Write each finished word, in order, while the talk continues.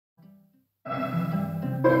The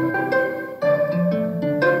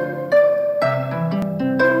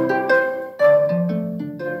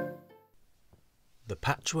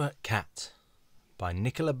Patchwork Cat by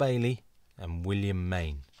Nicola Bailey and William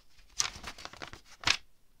Mayne.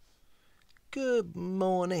 "Good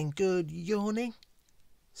morning, good yawning,"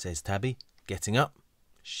 says Tabby, getting up.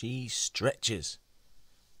 She stretches.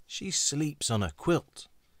 She sleeps on a quilt.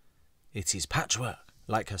 It is patchwork,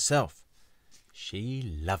 like herself. She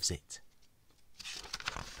loves it.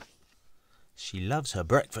 She loves her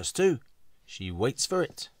breakfast too. She waits for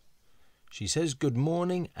it. She says good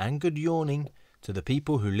morning and good yawning to the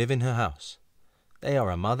people who live in her house. They are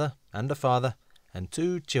a mother and a father and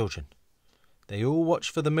 2 children. They all watch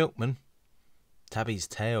for the milkman. Tabby's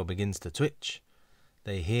tail begins to twitch.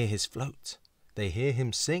 They hear his float. They hear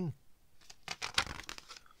him sing.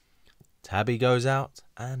 Tabby goes out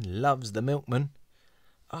and loves the milkman.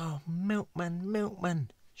 "Oh, milkman,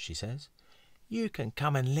 milkman," she says, "you can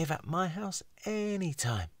come and live at my house any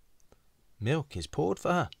time." Milk is poured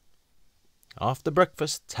for her. After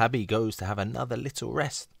breakfast, Tabby goes to have another little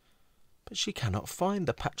rest. But she cannot find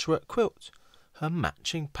the patchwork quilt, her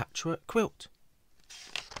matching patchwork quilt.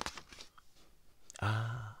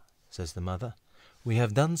 "Ah," says the mother, "we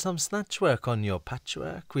have done some snatch work on your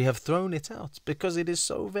patchwork. We have thrown it out because it is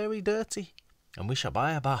so very dirty, and we shall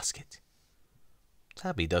buy a basket."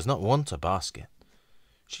 Tabby does not want a basket.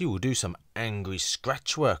 She will do some angry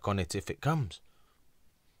scratch work on it if it comes.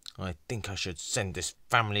 "I think I should send this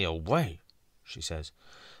family away," she says.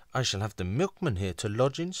 "I shall have the milkman here to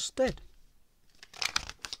lodge instead."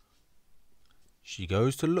 She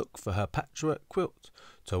goes to look for her patchwork quilt,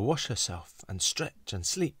 to wash herself and stretch and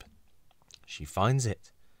sleep. She finds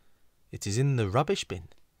it. It is in the rubbish bin.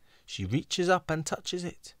 She reaches up and touches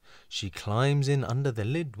it. She climbs in under the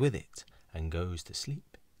lid with it and goes to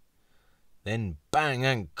sleep. Then bang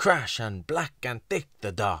and crash and black and thick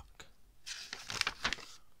the dark.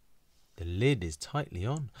 The lid is tightly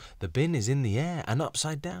on. The bin is in the air and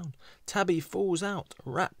upside down. Tabby falls out,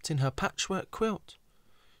 wrapped in her patchwork quilt.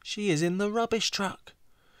 She is in the rubbish truck.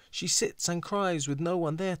 She sits and cries with no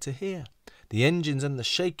one there to hear. The engines and the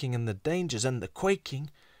shaking and the dangers and the quaking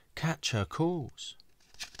catch her calls.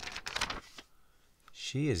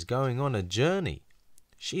 She is going on a journey.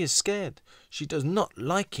 She is scared. She does not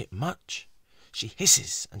like it much. She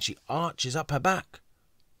hisses and she arches up her back.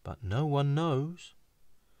 But no one knows.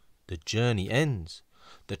 The journey ends.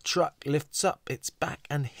 The truck lifts up its back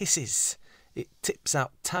and hisses. It tips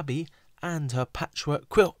out Tabby and her patchwork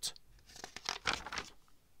quilt.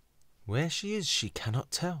 Where she is, she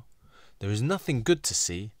cannot tell. There is nothing good to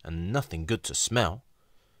see and nothing good to smell.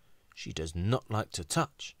 She does not like to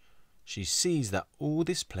touch. She sees that all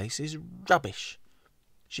this place is rubbish.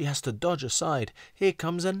 She has to dodge aside. Here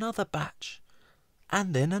comes another batch,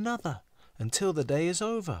 and then another, until the day is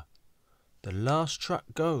over. The last truck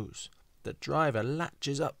goes. The driver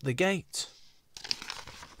latches up the gate.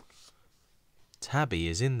 Tabby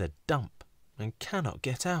is in the dump and cannot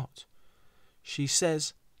get out. She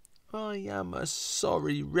says, "I am a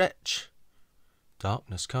sorry wretch."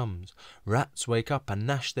 Darkness comes. Rats wake up and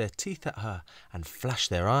gnash their teeth at her and flash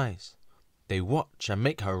their eyes. They watch and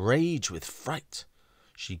make her rage with fright.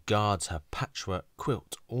 She guards her patchwork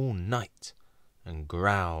quilt all night and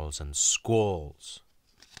growls and squalls.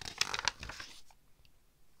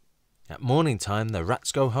 At morning time the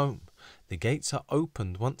rats go home. The gates are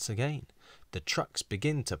opened once again. The trucks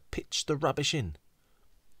begin to pitch the rubbish in.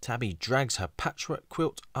 Tabby drags her patchwork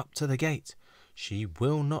quilt up to the gate. She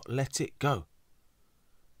will not let it go.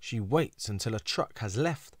 She waits until a truck has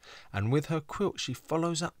left, and with her quilt she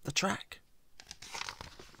follows up the track.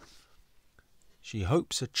 She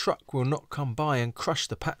hopes a truck will not come by and crush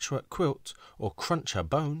the patchwork quilt or crunch her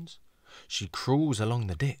bones. She crawls along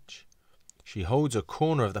the ditch. She holds a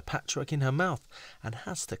corner of the patchwork in her mouth and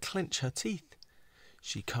has to clench her teeth.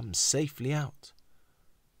 She comes safely out,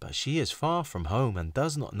 but she is far from home and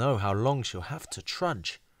does not know how long she'll have to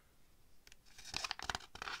trudge.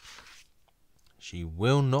 She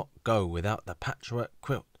will not go without the patchwork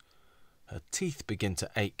quilt. Her teeth begin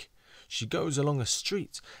to ache. She goes along a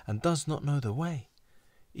street and does not know the way.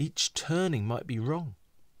 Each turning might be wrong.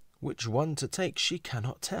 Which one to take she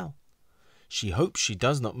cannot tell. She hopes she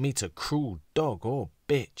does not meet a cruel dog or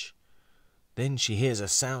bitch. Then she hears a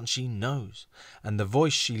sound she knows, and the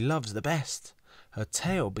voice she loves the best. Her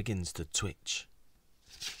tail begins to twitch.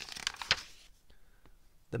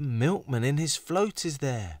 The milkman in his float is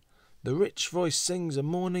there. The rich voice sings a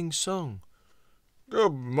morning song.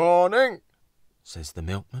 "Good morning," says the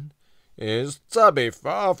milkman. "Is Tabby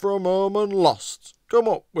far from home and lost? Come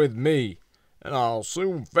up with me, and I'll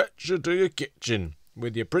soon fetch you to your kitchen,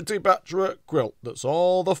 with your pretty patchwork quilt that's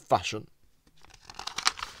all the fashion.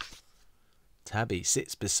 Tabby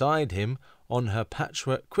sits beside him on her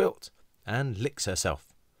patchwork quilt and licks herself.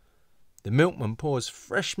 The milkman pours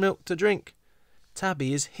fresh milk to drink.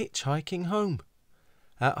 Tabby is hitchhiking home.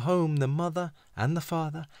 At home, the mother and the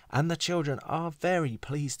father and the children are very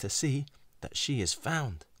pleased to see that she is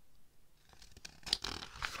found.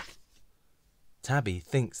 Tabby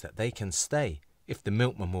thinks that they can stay if the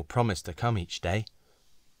milkman will promise to come each day.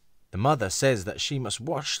 The mother says that she must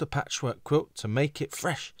wash the patchwork quilt to make it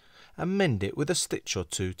fresh and mend it with a stitch or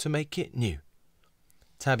two to make it new.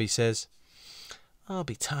 Tabby says, "I'll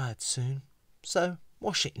be tired soon, so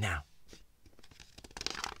wash it now."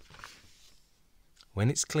 When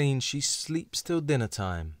it's clean, she sleeps till dinner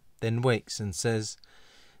time, then wakes and says,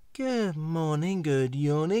 "Good morning, good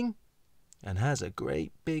yawning," and has a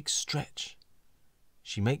great big stretch.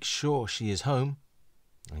 She makes sure she is home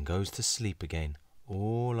and goes to sleep again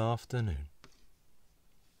all afternoon.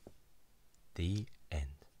 The